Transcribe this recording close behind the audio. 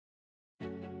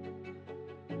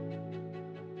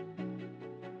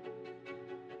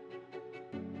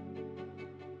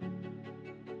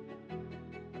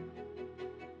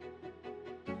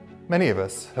Many of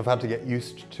us have had to get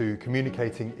used to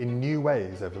communicating in new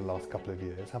ways over the last couple of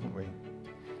years, haven't we?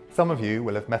 Some of you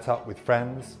will have met up with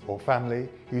friends or family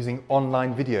using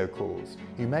online video calls.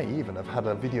 You may even have had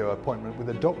a video appointment with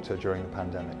a doctor during the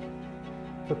pandemic.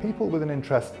 For people with an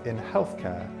interest in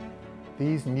healthcare,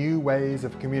 these new ways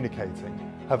of communicating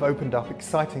have opened up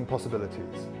exciting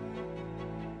possibilities.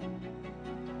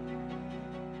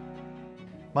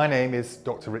 My name is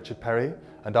Dr. Richard Perry,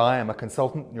 and I am a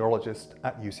consultant neurologist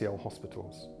at UCL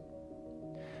Hospitals.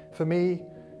 For me,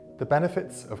 the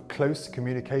benefits of close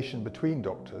communication between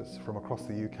doctors from across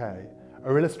the UK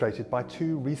are illustrated by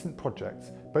two recent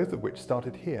projects, both of which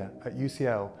started here at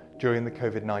UCL during the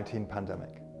COVID-19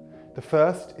 pandemic. The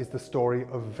first is the story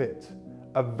of VIT,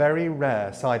 a very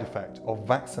rare side effect of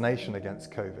vaccination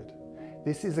against COVID.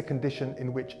 This is a condition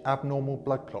in which abnormal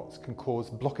blood clots can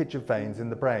cause blockage of veins in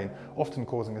the brain, often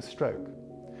causing a stroke.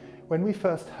 When we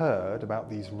first heard about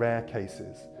these rare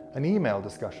cases, an email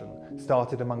discussion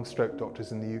started among stroke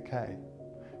doctors in the UK.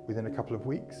 Within a couple of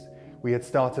weeks, we had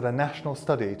started a national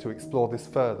study to explore this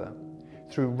further.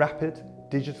 Through rapid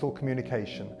digital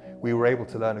communication, we were able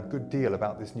to learn a good deal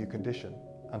about this new condition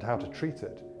and how to treat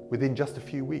it within just a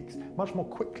few weeks, much more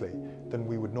quickly than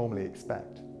we would normally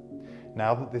expect.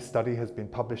 Now that this study has been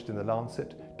published in The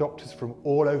Lancet, doctors from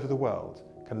all over the world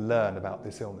can learn about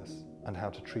this illness and how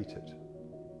to treat it.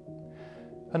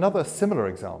 Another similar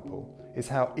example is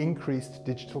how increased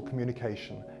digital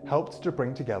communication helped to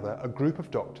bring together a group of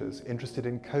doctors interested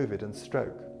in COVID and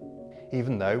stroke.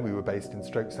 Even though we were based in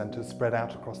stroke centres spread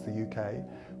out across the UK,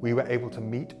 we were able to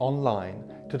meet online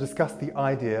to discuss the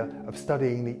idea of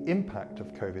studying the impact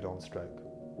of COVID on stroke.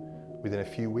 Within a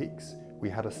few weeks, we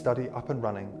had a study up and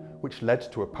running which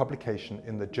led to a publication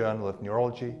in the Journal of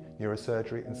Neurology,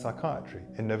 Neurosurgery and Psychiatry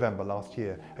in November last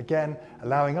year, again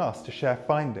allowing us to share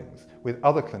findings with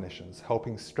other clinicians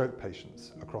helping stroke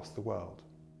patients across the world.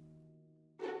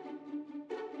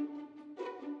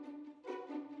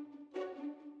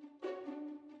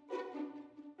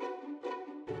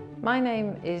 My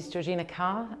name is Georgina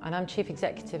Carr and I'm Chief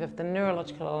Executive of the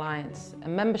Neurological Alliance, a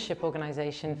membership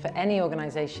organisation for any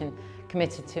organisation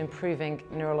committed to improving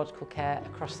neurological care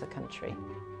across the country.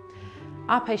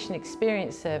 Our patient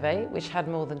experience survey, which had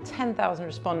more than 10,000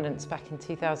 respondents back in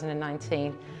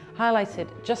 2019, highlighted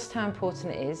just how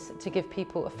important it is to give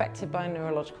people affected by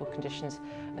neurological conditions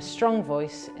a strong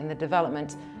voice in the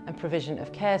development and provision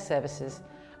of care services,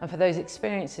 and for those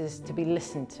experiences to be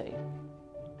listened to.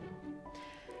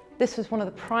 This was one of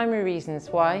the primary reasons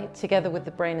why, together with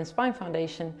the Brain and Spine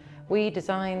Foundation, we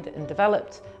designed and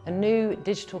developed a new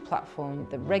digital platform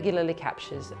that regularly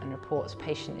captures and reports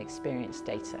patient experience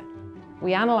data.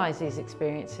 We analyse these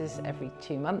experiences every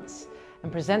 2 months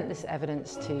and present this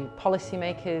evidence to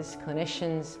policymakers,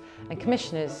 clinicians and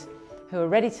commissioners who are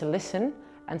ready to listen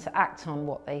and to act on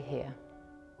what they hear.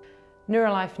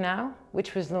 NeuroLife Now,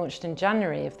 which was launched in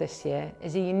January of this year,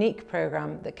 is a unique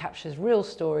programme that captures real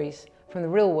stories from the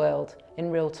real world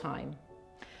in real time.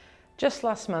 Just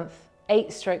last month,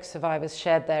 8 stroke survivors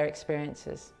shared their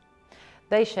experiences.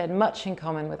 They shared much in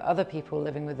common with other people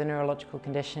living with a neurological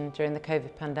condition during the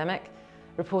COVID pandemic,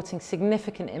 reporting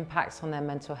significant impacts on their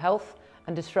mental health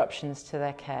and disruptions to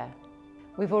their care.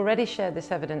 We've already shared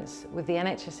this evidence with the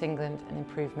NHS England and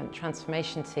Improvement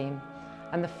Transformation Team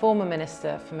and the former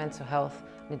Minister for Mental Health,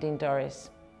 Nadine Dorries.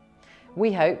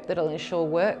 We hope that it'll ensure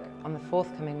work on the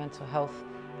forthcoming mental health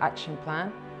action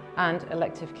plan and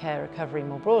elective care recovery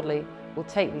more broadly will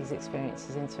take these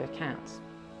experiences into account.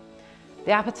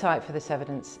 The appetite for this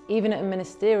evidence, even at a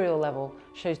ministerial level,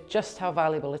 shows just how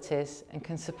valuable it is and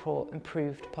can support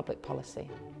improved public policy.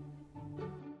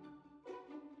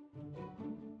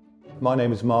 My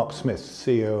name is Mark Smith,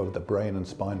 CEO of the Brain and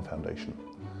Spine Foundation.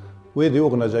 We're the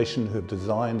organisation who have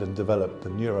designed and developed the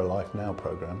NeuroLife Now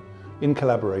programme in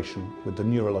collaboration with the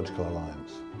Neurological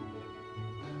Alliance.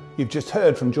 You've just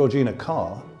heard from Georgina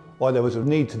Carr why there was a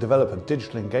need to develop a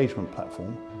digital engagement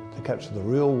platform to capture the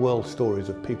real-world stories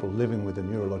of people living with a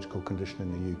neurological condition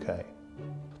in the UK.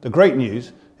 The great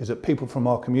news is that people from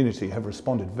our community have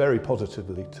responded very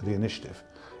positively to the initiative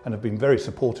and have been very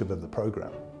supportive of the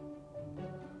programme.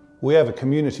 We have a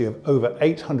community of over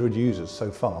 800 users so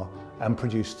far and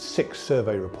produced 6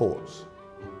 survey reports.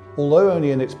 Although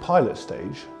only in its pilot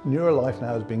stage, NeuroLife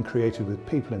Now has been created with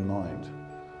people in mind.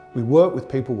 We work with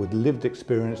people with lived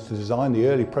experience to design the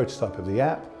early prototype of the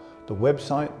app, the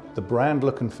website, the brand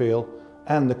look and feel,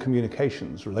 and the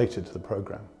communications related to the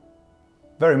programme.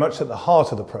 Very much at the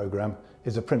heart of the programme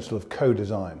is the principle of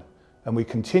co-design, and we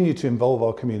continue to involve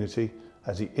our community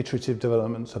as the iterative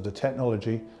developments of the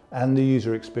technology and the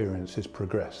user experience is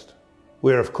progressed.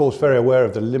 We are of course very aware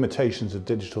of the limitations of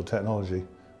digital technology,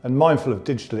 and mindful of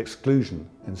digital exclusion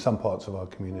in some parts of our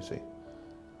community.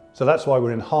 So that's why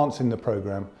we're enhancing the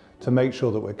programme to make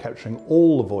sure that we're capturing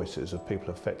all the voices of people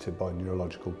affected by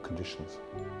neurological conditions.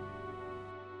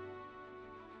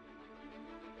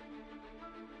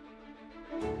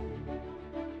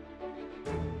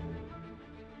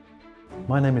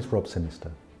 My name is Rob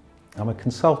Sinister. I'm a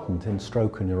consultant in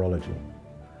stroke and neurology.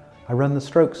 I run the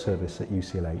stroke service at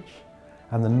UCLH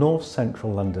and the North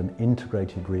Central London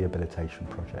Integrated Rehabilitation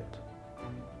Project.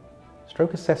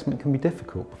 Stroke assessment can be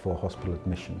difficult before hospital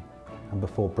admission and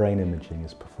before brain imaging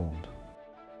is performed.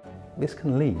 This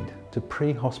can lead to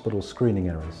pre-hospital screening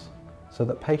errors so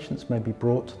that patients may be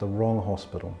brought to the wrong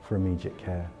hospital for immediate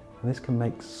care, and this can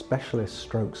make specialist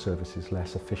stroke services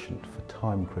less efficient for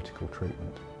time-critical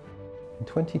treatment. In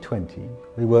 2020,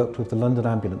 we worked with the London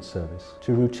Ambulance Service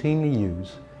to routinely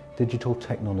use digital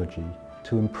technology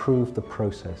to improve the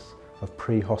process of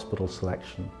pre-hospital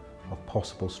selection of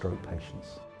possible stroke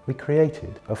patients. We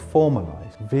created a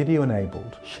formalised,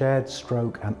 video-enabled, shared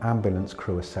stroke and ambulance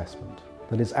crew assessment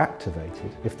that is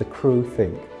activated if the crew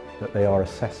think that they are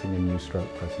assessing a new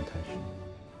stroke presentation.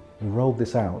 We rolled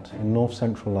this out in North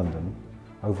Central London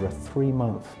over a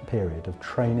 3-month period of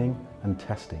training and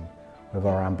testing with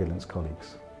our ambulance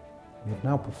colleagues. We have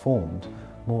now performed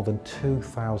more than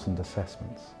 2,000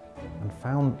 assessments and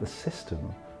found that the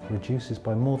system reduces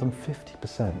by more than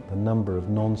 50% the number of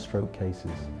non-stroke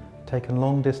cases taken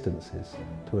long distances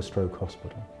to a stroke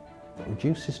hospital. It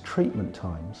reduces treatment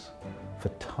times for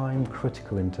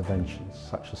time-critical interventions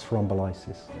such as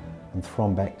thrombolysis and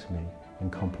thrombectomy in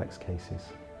complex cases.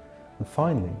 And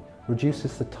finally,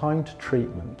 reduces the time to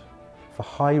treatment for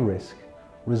high-risk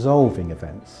resolving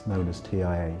events known as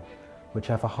TIA, which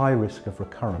have a high risk of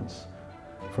recurrence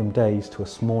from days to a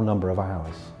small number of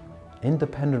hours.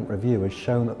 Independent review has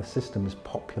shown that the system is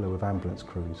popular with ambulance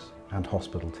crews and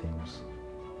hospital teams.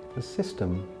 The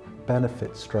system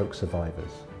benefits stroke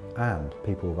survivors and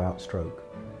people without stroke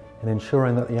in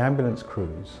ensuring that the ambulance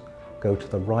crews go to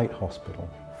the right hospital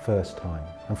first time.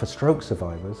 And for stroke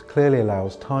survivors, clearly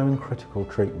allows time and critical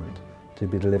treatment to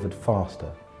be delivered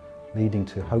faster, leading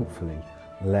to hopefully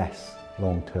less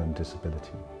long-term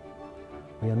disability.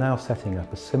 We are now setting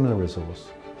up a similar resource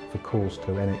for calls to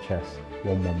NHS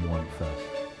 111 first.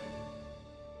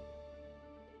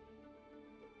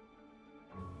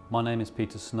 My name is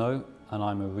Peter Snow and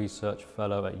I'm a research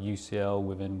fellow at UCL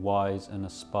within WISE and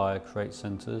Aspire Create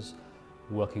Centres,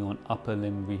 working on upper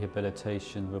limb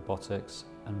rehabilitation, robotics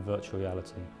and virtual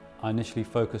reality. I initially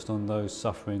focused on those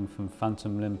suffering from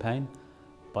phantom limb pain,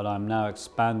 but I'm now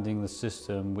expanding the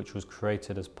system which was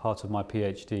created as part of my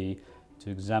PhD to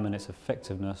examine its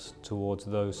effectiveness towards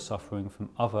those suffering from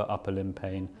other upper limb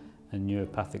pain and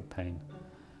neuropathic pain.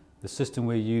 The system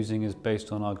we're using is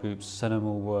based on our group's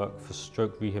seminal work for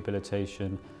stroke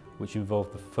rehabilitation, which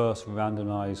involved the first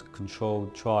randomised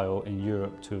controlled trial in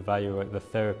Europe to evaluate the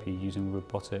therapy using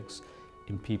robotics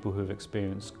in people who have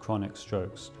experienced chronic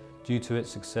strokes. Due to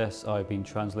its success, I've been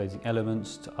translating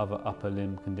elements to other upper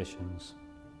limb conditions.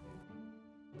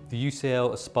 The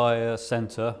UCL Aspire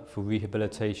Centre for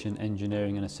Rehabilitation,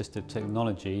 Engineering and Assistive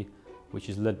Technology, which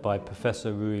is led by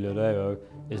Professor Rui Loureiro,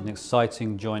 is an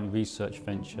exciting joint research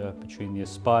venture between the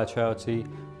Aspire charity,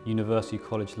 University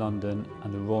College London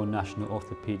and the Royal National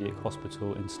Orthopaedic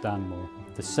Hospital in Stanmore.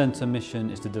 The centre mission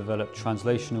is to develop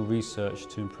translational research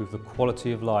to improve the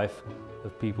quality of life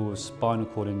of people with spinal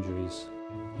cord injuries.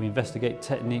 We investigate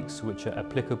techniques which are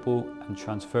applicable and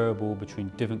transferable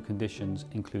between different conditions,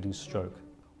 including stroke.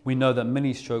 We know that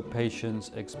many stroke patients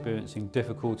are experiencing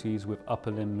difficulties with upper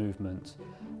limb movement,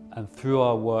 and through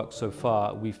our work so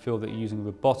far, we feel that using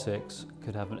robotics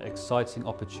could have exciting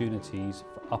opportunities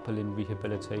for upper limb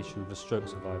rehabilitation for stroke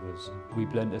survivors. We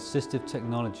blend assistive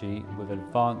technology with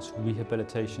advanced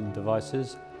rehabilitation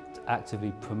devices to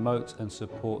actively promote and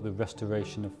support the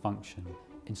restoration of function.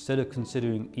 Instead of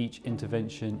considering each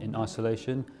intervention in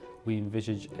isolation, we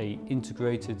envisage an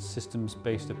integrated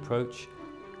systems-based approach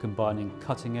combining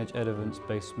cutting-edge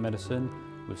evidence-based medicine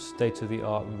with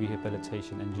state-of-the-art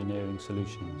rehabilitation engineering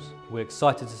solutions. We're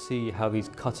excited to see how these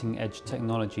cutting-edge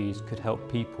technologies could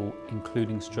help people,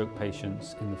 including stroke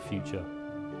patients, in the future.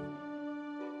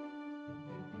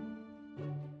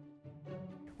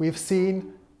 We have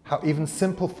seen how even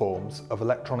simple forms of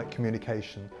electronic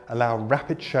communication allow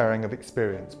rapid sharing of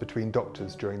experience between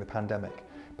doctors during the pandemic.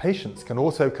 Patients can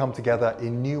also come together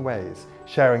in new ways,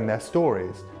 sharing their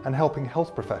stories and helping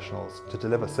health professionals to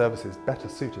deliver services better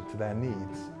suited to their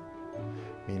needs.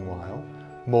 Meanwhile,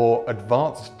 more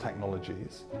advanced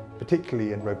technologies,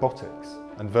 particularly in robotics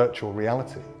and virtual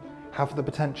reality, have the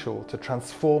potential to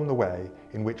transform the way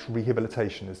in which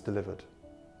rehabilitation is delivered.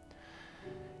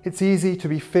 It's easy to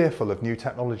be fearful of new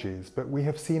technologies, but we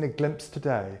have seen a glimpse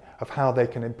today of how they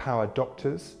can empower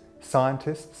doctors,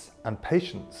 scientists and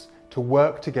patients to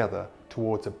work together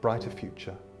towards a brighter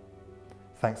future.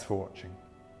 Thanks for watching.